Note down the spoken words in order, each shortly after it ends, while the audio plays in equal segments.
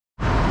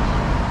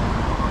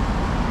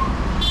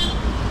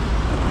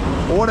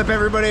What up,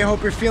 everybody?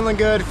 Hope you're feeling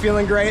good,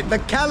 feeling great. The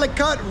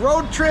Calicut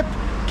road trip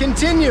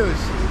continues.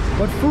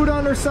 But Food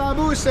Hunter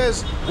Sabu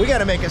says we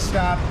gotta make a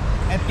stop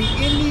at the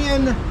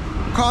Indian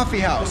Coffee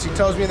House. He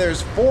tells me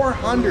there's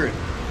 400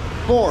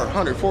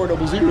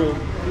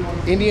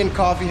 Indian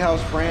Coffee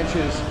House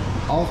branches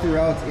all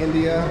throughout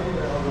India.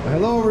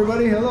 Hello,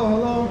 everybody.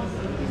 Hello.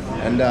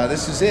 And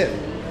this is it.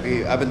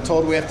 I've been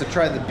told we have to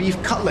try the beef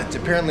cutlet.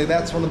 Apparently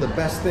that's one of the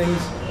best things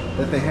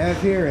that they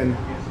have here. And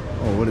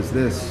oh, what is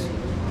this?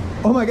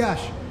 Oh my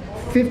gosh,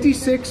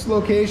 56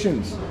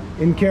 locations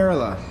in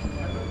Kerala.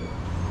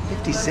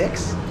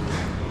 56?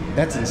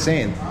 That's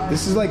insane.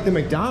 This is like the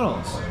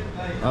McDonald's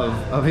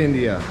of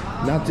India.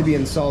 Not to be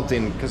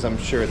insulting, because I'm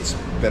sure it's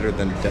better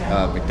than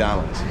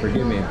McDonald's.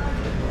 Forgive me.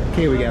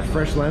 Okay, we got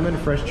fresh lemon,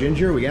 fresh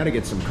ginger. We got to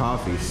get some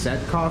coffee.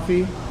 Set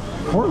coffee.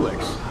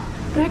 Horlicks.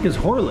 What the heck is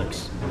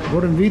Horlicks?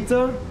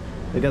 Bournvita.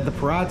 They got the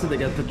paratha, they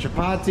got the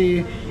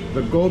chapati,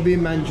 the gobi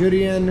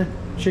Manchurian,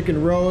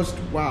 chicken roast.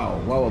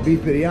 Wow,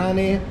 beef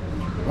biryani.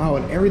 Wow,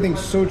 and everything's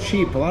so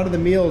cheap. A lot of the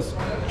meals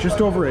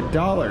just over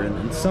 $1,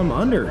 and some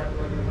under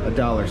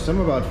 $1. Some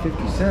about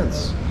 50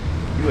 cents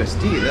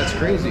USD. That's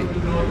crazy.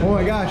 Oh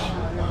my gosh,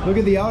 look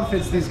at the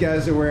outfits these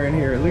guys are wearing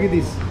here. Look at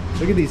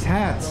these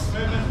hats.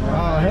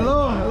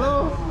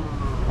 Hello.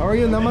 How are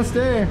you?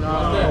 Namaste.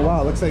 Oh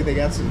wow, looks like they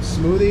got some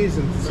smoothies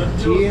and some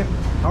tea.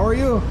 How are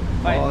you?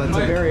 Oh,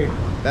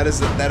 that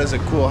is a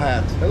cool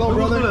hat. Hello,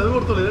 brother.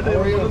 How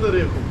are you?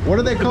 What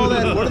do they call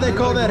that? What do they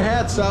call that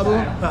hat, Sabu?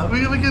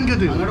 We can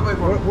get it.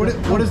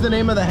 What is the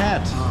name of the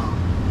hat?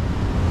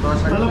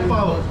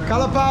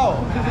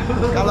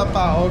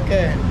 Kalapao.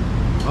 Okay.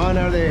 Oh,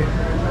 now they.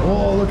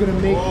 Oh, look at him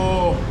make.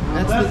 Oh,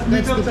 that's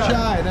the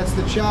chai. That's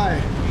the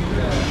chai.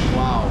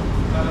 Wow.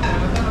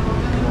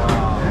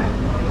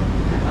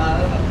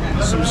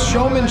 Some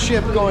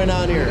showmanship going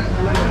on here.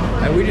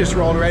 And we just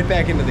rolled right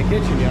back into the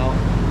kitchen, y'all.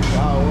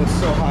 Wow, it's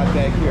so hot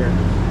back here.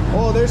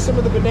 Oh, there's some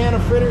of the banana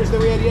fritters that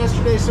we had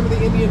yesterday, some of the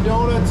Indian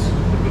donuts.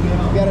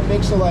 We got a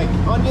mix of like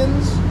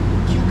onions,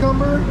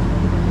 cucumber.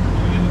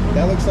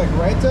 That looks like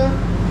raita.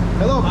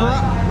 Hello,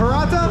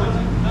 paratha?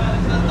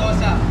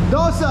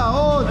 Dosa,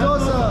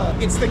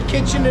 dosa. It's the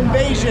kitchen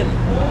invasion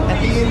at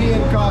the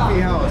Indian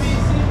Coffee House.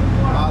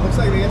 Looks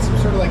like they got some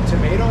sort of like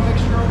tomato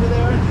mixture over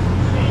there.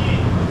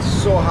 It's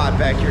so hot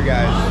back here,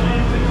 guys.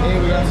 Hey,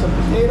 we got some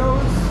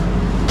potatoes.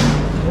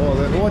 Oh,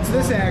 what's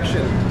this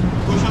action?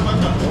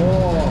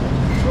 Oh,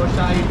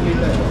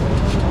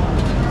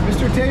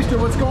 Mr. Taster,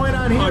 what's going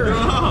on here? I don't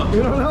know.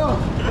 You don't know?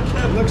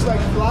 It looks like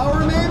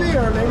flour, maybe,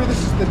 or maybe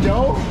this is the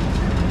dough.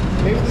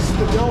 Maybe this is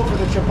the dough for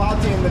the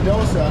chapati and the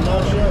dosa. I'm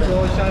not sure.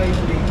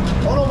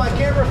 Oh no, my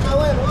camera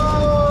fell in.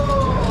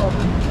 Whoa!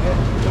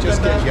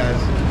 Just kidding,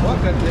 guys. What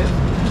is this?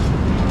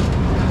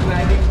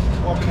 Grinding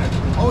coconut.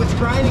 Oh, it's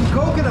grinding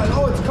coconut.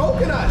 Oh, it's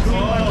coconut. Oh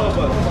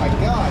my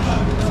gosh.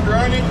 It's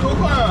grinding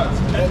coconut.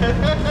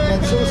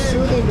 That's so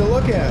soothing to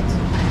look at.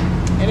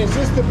 And is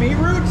this the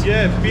beetroot?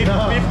 Yeah, beef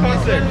cutlet.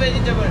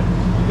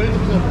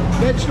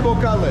 Vegetable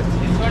cutlet.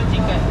 This one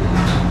chicken.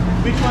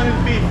 Which one is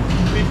beef?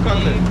 Beef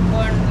cutlet. Beef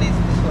one is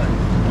this one.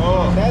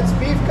 Oh. That's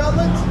beef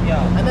cutlet?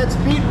 Yeah. And that's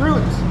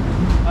beetroot.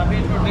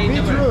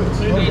 Beetroot.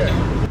 Okay.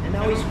 And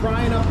now he's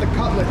frying up the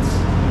cutlets.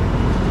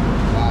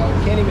 Wow,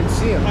 can't even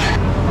see him.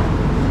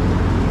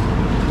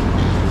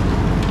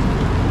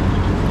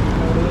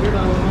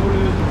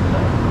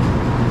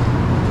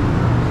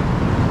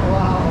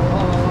 Wow.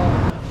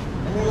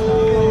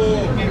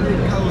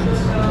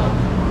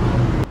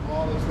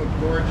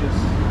 Gorgeous.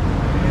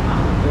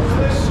 Those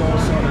look so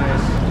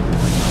nice.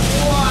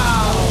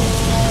 Wow!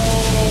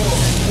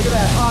 Look at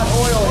that hot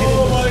oil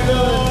hitting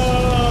the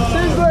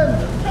sizzling!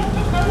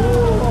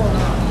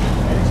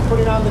 And he's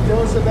putting on the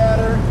dosa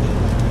batter.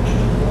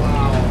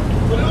 Wow.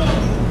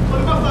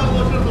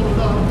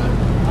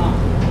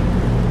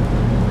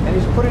 And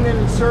he's putting it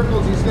in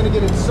circles. He's going to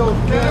get it so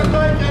thin. Can you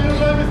buy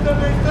Mr.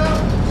 Taster?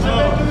 I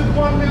bet this is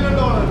 $1 million.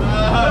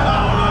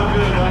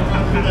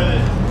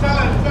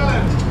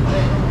 Challenge.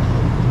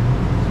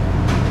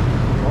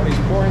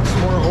 He's pouring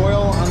some more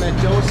oil on that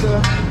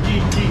dosa.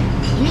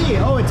 Ghee.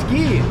 Oh, it's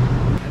ghee.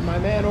 And my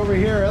man over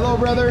here, hello,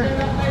 brother.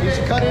 He's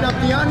cutting up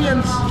the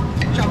onions.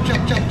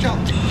 Chop.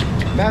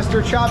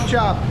 Master chop.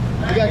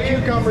 We got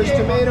cucumbers,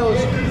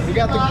 tomatoes. We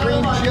got the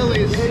green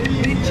chilies.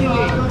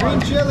 Green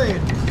chili.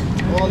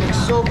 Oh, it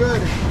looks so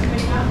good.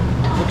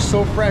 It looks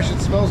so fresh. It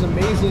smells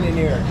amazing in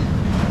here.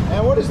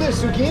 And what is this?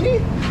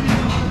 Zucchini?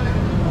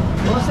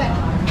 What's that?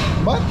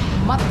 What?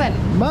 Mutton.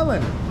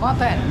 Melon.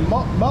 Mutton.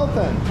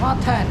 Mutton.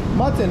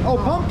 Mutton. Oh,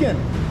 pumpkin.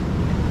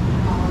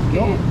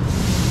 Okay. No.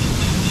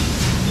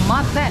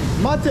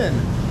 Mutton.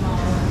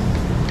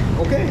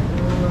 Okay.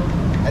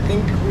 I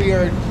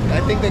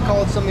think they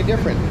call it something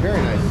different.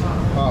 Very nice.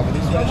 Oh, but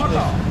these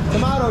vegetables.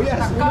 Tomato,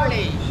 yes.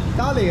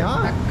 Tali,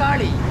 huh?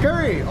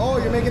 Curry. Oh,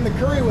 you're making the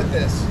curry with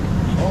this.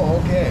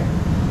 Oh, okay.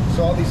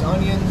 So all these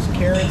onions,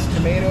 carrots,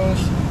 tomatoes,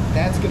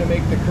 that's gonna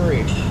make the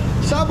curry.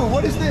 Sabu,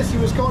 what is this? He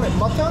was calling it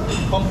mutton?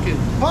 Pumpkin.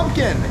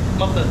 Pumpkin.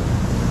 Mutton.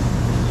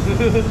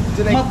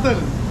 Mutton.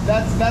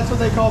 That's what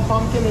they call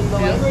pumpkin in the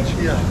language?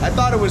 Yeah. I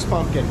thought it was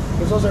pumpkin,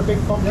 because those are big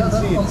pumpkin that's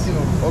seeds.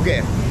 pumpkin.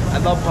 Okay, I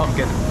love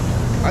pumpkin.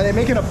 Are they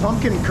making a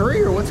pumpkin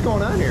curry or what's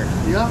going on here?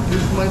 Yeah,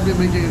 this might be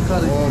making a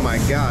curry. Oh my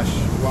gosh.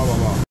 Wow, wow,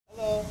 wow.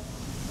 Hello.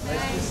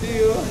 Nice to see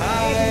you.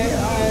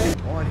 Hi.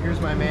 Oh, and here's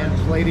my man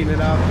plating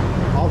it up.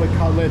 All the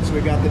cutlets.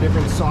 We got the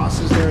different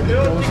sauces there. The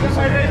dosas.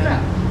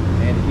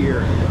 And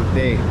here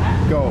they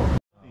go.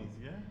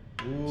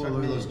 Ooh,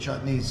 look at those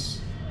chutneys.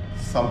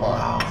 Sambar.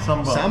 Wow.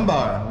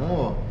 Sambar.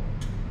 Oh.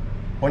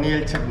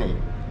 Onion chutney.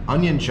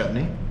 Onion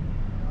chutney.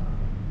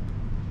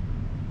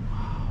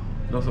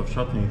 Lots of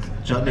chutneys.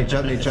 Chutney,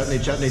 chutney, chutney,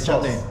 chutney,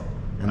 chutney.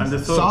 And the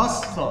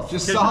sauce?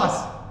 Just Ketchup?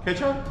 sauce.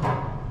 Ketchup?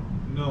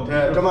 No.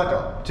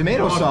 Tomato.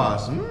 Tomato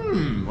sauce.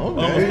 Mmm. Okay.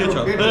 Almost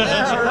ketchup.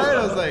 Yeah, right.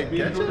 I was like,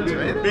 ketchup,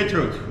 tomato.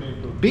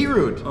 Beetroot.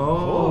 Beetroot.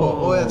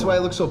 Oh, that's why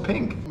it looks so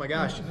pink. Oh my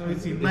gosh.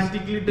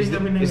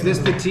 Is this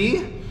the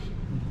tea?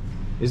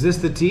 Is this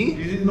the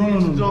tea? No.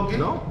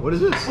 No. What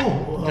is this?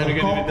 Oh, Can you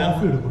get it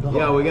coffee. done?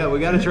 Yeah, we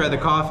got to try the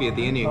coffee at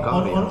the Indian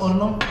coffee house.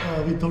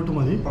 Without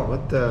madi.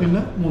 What the?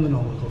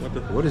 Normal coffee.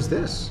 What is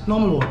this?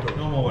 Normal water.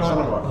 No more.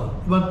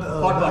 But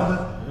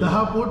they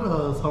have put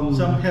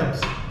some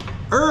herbs.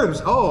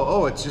 Herbs.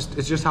 Oh, it's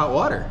just hot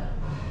water.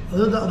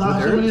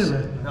 That's herbs?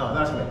 No,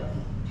 that's me.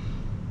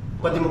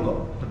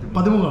 Patimugo.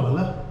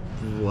 Padimuga,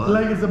 What?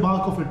 like it's the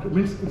bark of it. It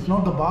means it's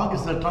not the bark,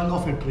 it's the trunk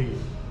of a tree.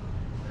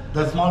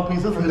 The small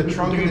pieces From the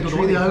trunk of the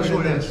tree, I'll they show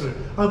put you. in this.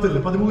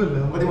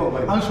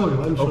 I'll show you.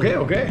 Okay.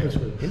 I'll show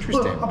you.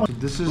 Interesting. Oh,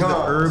 This is the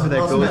herb that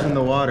goes in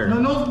the water.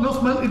 No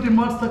smell, it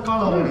immerses the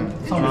color.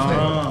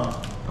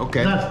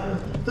 Okay.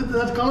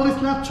 That color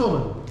is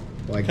natural.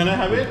 Like, Can I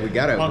have it? We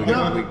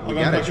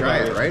gotta try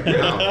it right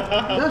now.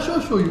 Yeah,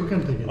 sure, you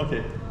can take it.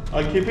 Okay.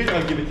 I'll keep it,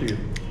 I'll give it to you.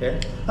 Okay?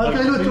 I'll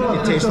tell you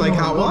It tastes like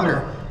hot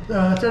water.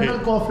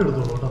 Coffee.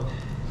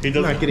 He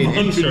doesn't not getting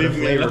any want to sort of leave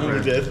me flavor, alone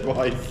with Brent. the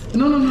spice.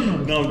 No.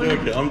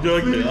 No,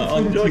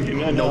 I'm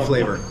joking. No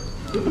flavor.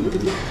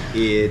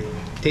 It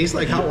tastes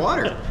like hot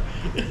water.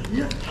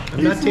 Yeah.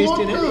 I'm not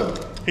tasting any.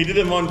 He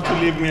didn't want to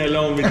leave me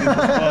alone with the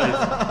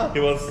spice. He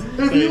was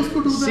We used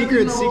to do that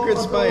Secret- in our- secret at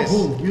our spice.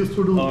 home. We used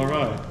to do.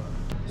 Alright.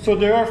 So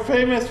they are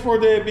famous for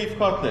the beef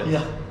cutlets?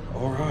 Yeah.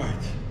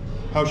 Alright.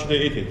 How should I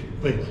eat it?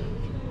 Wait.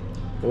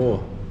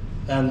 Oh,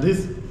 And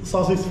this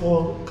sauce is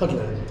for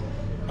cutlet.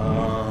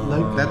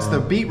 Like that's the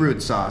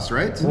beetroot sauce,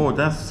 right? Oh,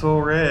 that's so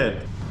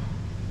red.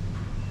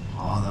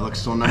 Oh, that looks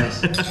so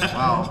nice.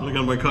 Wow. Look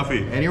at my coffee.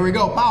 And here we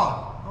go.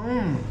 Pow.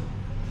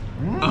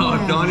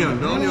 Oh, Daniel,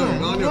 go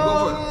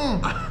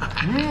for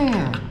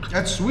it.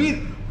 That's sweet.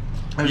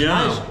 That's Yeah.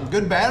 nice.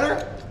 Good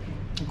batter.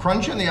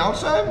 Crunchy on the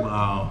outside.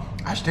 Wow.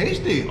 That's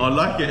tasty. I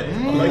like it.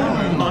 I like it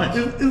very much.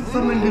 it's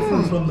something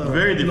different from the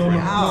Very different.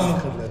 normal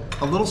cutlet.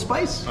 A little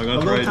spice. I A gotta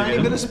little try it tiny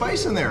again. bit of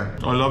spice in there.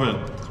 I love it.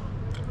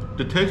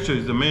 The texture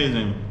is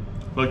amazing.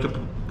 Like the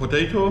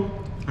potato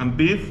and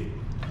beef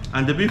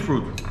and the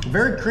beetroot.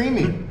 Very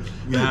creamy.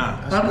 Yeah.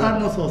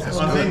 Add more sauce.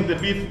 I think the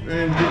beef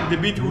and the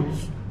beetroot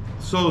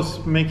sauce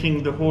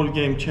making the whole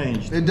game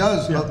changed. It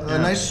does. A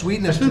nice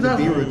sweetness to the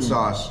beetroot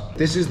sauce.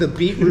 This is the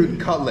beetroot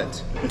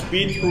cutlet.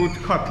 Beetroot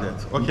cutlet.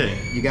 Okay.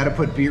 You got to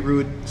put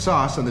beetroot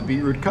sauce on the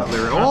beetroot cutlet.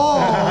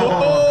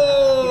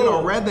 Oh! Look at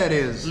how red that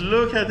is.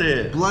 Look at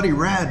it. Bloody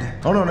red.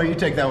 Oh no, you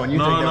take that one. You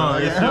take that No,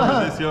 one. it's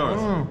yours. It's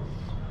yours.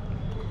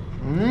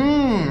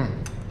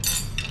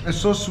 It's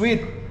so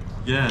sweet.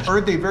 Yeah.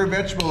 Earthy, very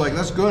vegetable like.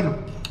 That's good.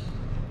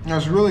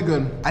 That's really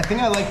good. I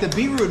think I like the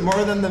beetroot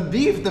more than the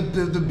beef. The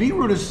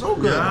beetroot is so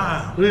good.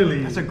 Yeah.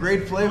 Really? That's a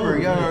great flavor.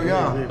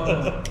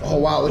 Yeah. Oh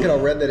wow, look at how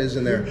red that is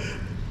in there.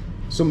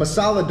 So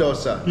masala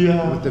dosa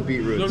with the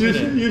beetroot. Look at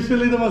it.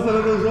 Usually the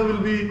masala dosa will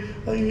be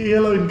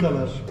yellow in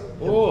color.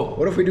 Oh,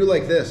 What if we do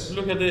like this?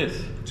 look at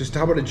this. Just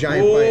how about a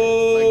giant bite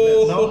like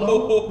this?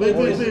 No.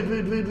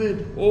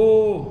 Wait.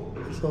 Oh.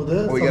 So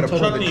there's Oh, we gotta some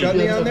put the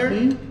chutney on there?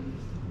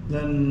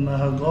 Then I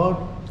have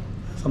got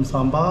some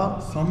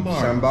sambar.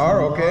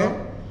 Sambar, okay.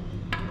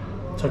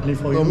 Chutney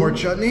for A you. little more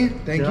chutney.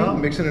 Thank Yeah. you.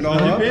 Mixing it all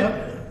Can you up.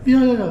 dip?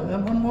 Yeah.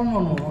 And one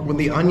more. With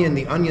the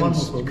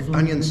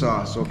onion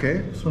sauce,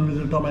 okay? This one with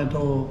the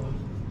tomato.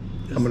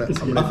 I'm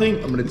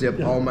gonna dip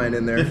all mine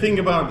in The there. thing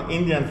about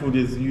Indian food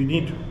is you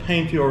need to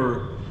paint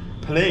your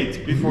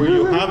plate before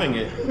you having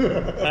it.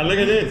 And look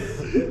at this.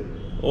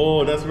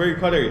 Oh, that's very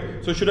cutlery.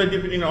 So should I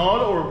dip it in all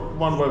or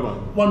one by one?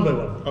 One by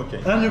one.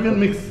 Okay. And you can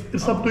mix.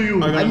 It's up to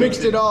you. I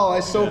mixed it all. I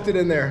soaked it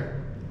in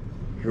there.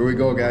 Here we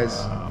go,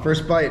 guys.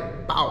 First bite.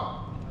 Pow.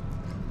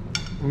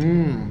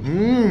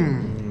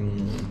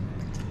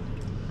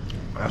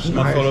 That's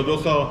nice. Masala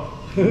dosa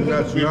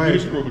That's with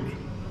nice.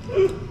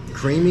 beetroot.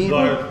 Creamy.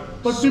 Like,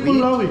 But people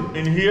love it.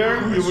 in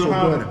here you will So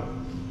have good.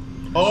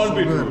 all So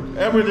beetroot.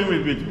 Everything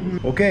with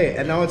beetroot. Okay,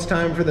 and now it's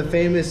time for the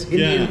famous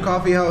Indian Yeah.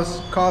 coffee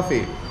house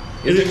coffee.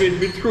 Is it with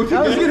beetroot?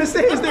 I was again? gonna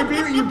say, is there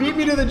beer? You beat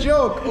me to the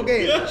joke.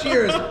 Okay,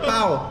 cheers.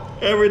 Pow.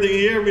 Everything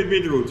here with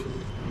beetroot.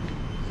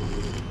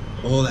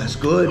 Oh, that's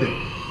good.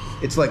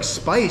 It's like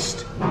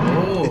spiced.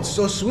 Oh. It's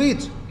so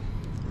sweet.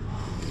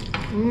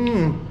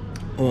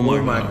 Oh my,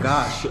 Oh my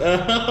gosh.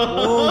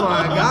 Oh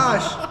my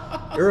gosh.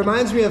 It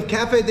reminds me of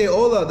Cafe de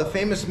Ola, the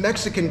famous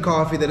Mexican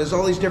coffee that has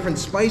all these different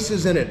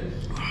spices in it.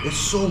 It's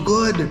so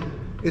good.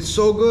 It's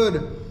so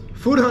good.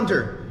 Food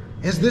Hunter,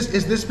 has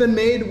this been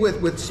made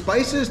with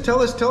spices?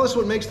 Tell us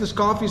what makes this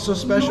coffee so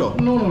special.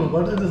 No.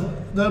 But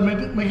they're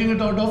making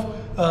it out of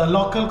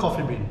local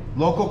coffee bean.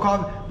 Local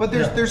coffee, but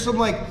there's some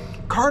like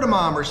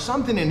cardamom or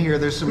something in here.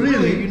 There's some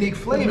really unique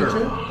flavor.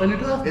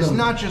 It's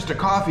not just a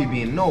coffee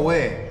bean. No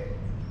way.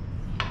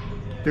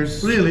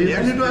 There's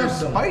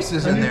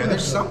spices in there.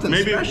 There's something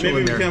special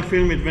in there. Maybe we can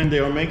film it when they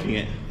are making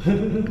it.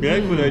 Yeah,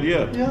 good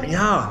idea.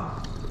 Yeah.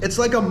 It's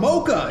like a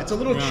mocha. It's a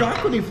little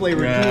chocolatey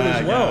flavor to it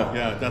as well.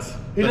 Yeah, that's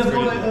It has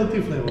really got an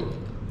earthy flavor.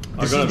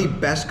 This is the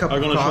best cup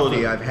of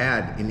coffee I've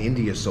had in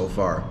India so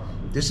far.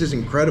 This is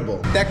incredible.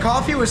 That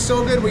coffee was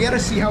so good, we gotta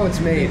see how it's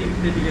made.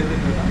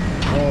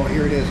 Oh,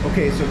 here it is.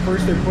 Okay, so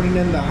first they're putting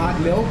in the hot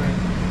milk.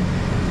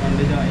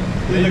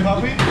 Is it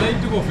coffee?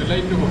 Light to coffee.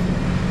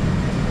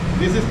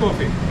 This is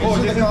coffee. Oh,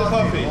 this is the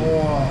coffee.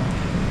 Oh.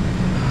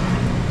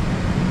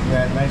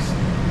 Yeah, nice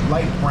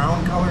light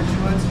brown color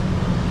to it.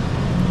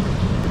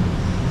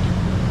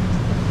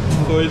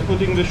 So it's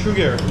putting the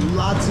sugar.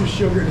 Lots of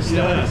sugar to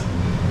start.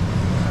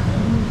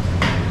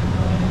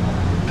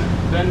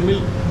 Then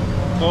milk.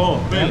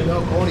 Oh,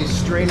 milk. Oh, and he's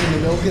straining the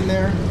milk in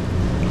there.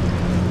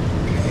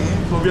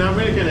 So we are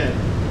making it.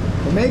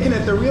 We're making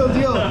it the real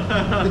deal.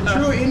 The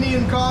true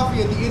Indian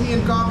coffee at the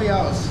Indian coffee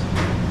house.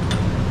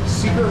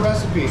 Secret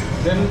recipe.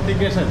 Then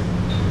tication.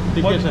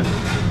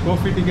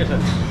 Coffee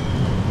tication.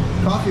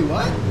 Coffee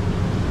what?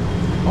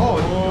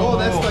 Oh,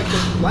 that's like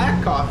the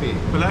black coffee.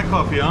 Black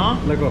coffee, huh?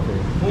 Black coffee.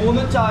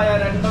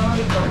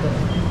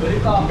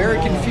 I'm very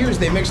confused.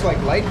 They mix like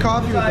light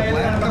coffee with the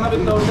black coffee.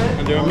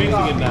 And they're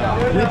mixing it now.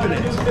 Whipping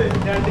it. So good.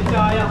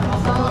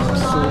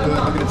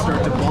 Look at it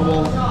start to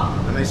bubble.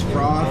 A nice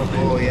froth.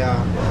 Oh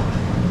yeah.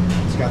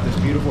 It's got this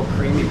beautiful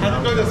creamy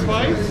brown. Has it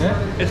got a spice?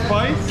 A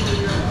spice?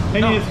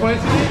 Any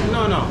spice in it?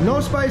 No. No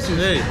spices.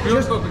 Hey,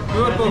 pure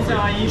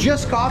coffee.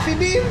 Just coffee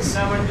beans?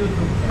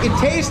 It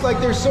tastes like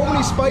there's so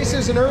many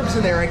spices and herbs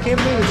in there. I can't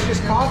believe it's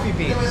just coffee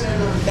beans.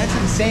 That's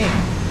insane.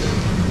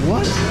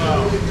 What?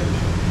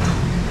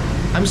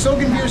 I'm so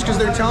confused because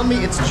they're telling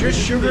me it's just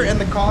sugar and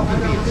the coffee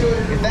beans.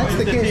 If that's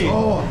the case,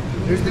 oh,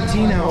 there's the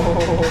tea now.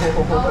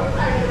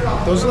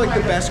 Those are like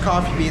the best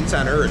coffee beans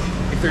on earth.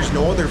 If there's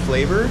no other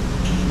flavor,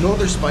 no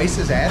other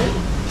spices added,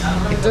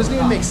 it doesn't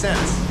even make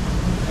sense.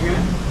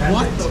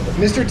 What?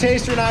 Mr.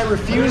 Taster and I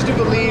refuse to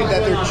believe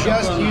that they're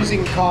just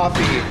using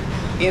coffee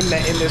in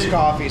this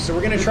coffee. So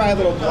we're gonna try a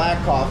little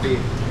black coffee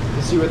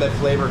to see where that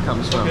flavor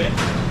comes from.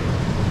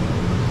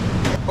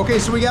 Okay,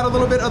 so we got a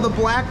little bit of the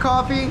black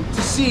coffee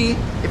to see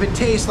if it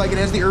tastes like it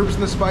has the herbs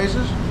and the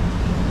spices.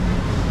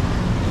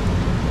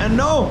 And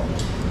no,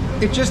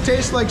 it just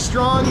tastes like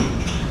strong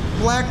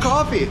black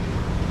coffee.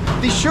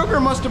 The sugar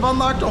must have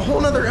unlocked a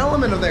whole other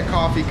element of that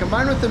coffee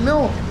combined with the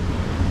milk.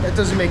 That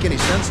doesn't make any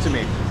sense to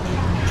me.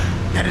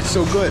 And it's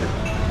so good.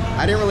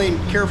 I didn't really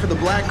care for the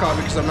black coffee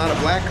because I'm not a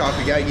black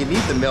coffee guy. You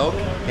need the milk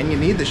and you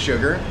need the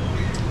sugar.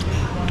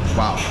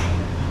 Wow.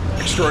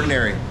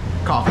 Extraordinary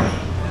coffee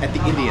at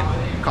the Indian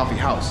Coffee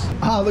House.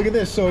 Ah, look at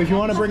this. So if you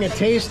want to bring a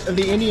taste of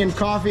the Indian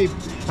Coffee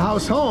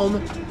House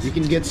home, you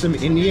can get some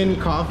Indian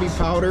coffee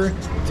powder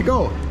to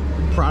go.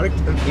 Product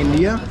of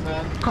India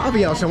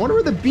Coffee House. I wonder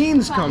where the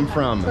beans come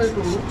from.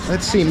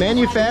 Let's see,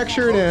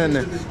 manufactured in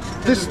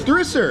this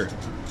thrisser.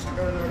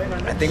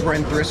 I think we're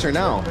in thrisser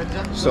now.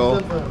 So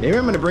maybe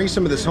I'm gonna bring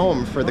some of this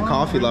home for the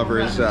coffee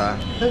lovers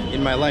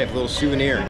in my life, a little souvenir.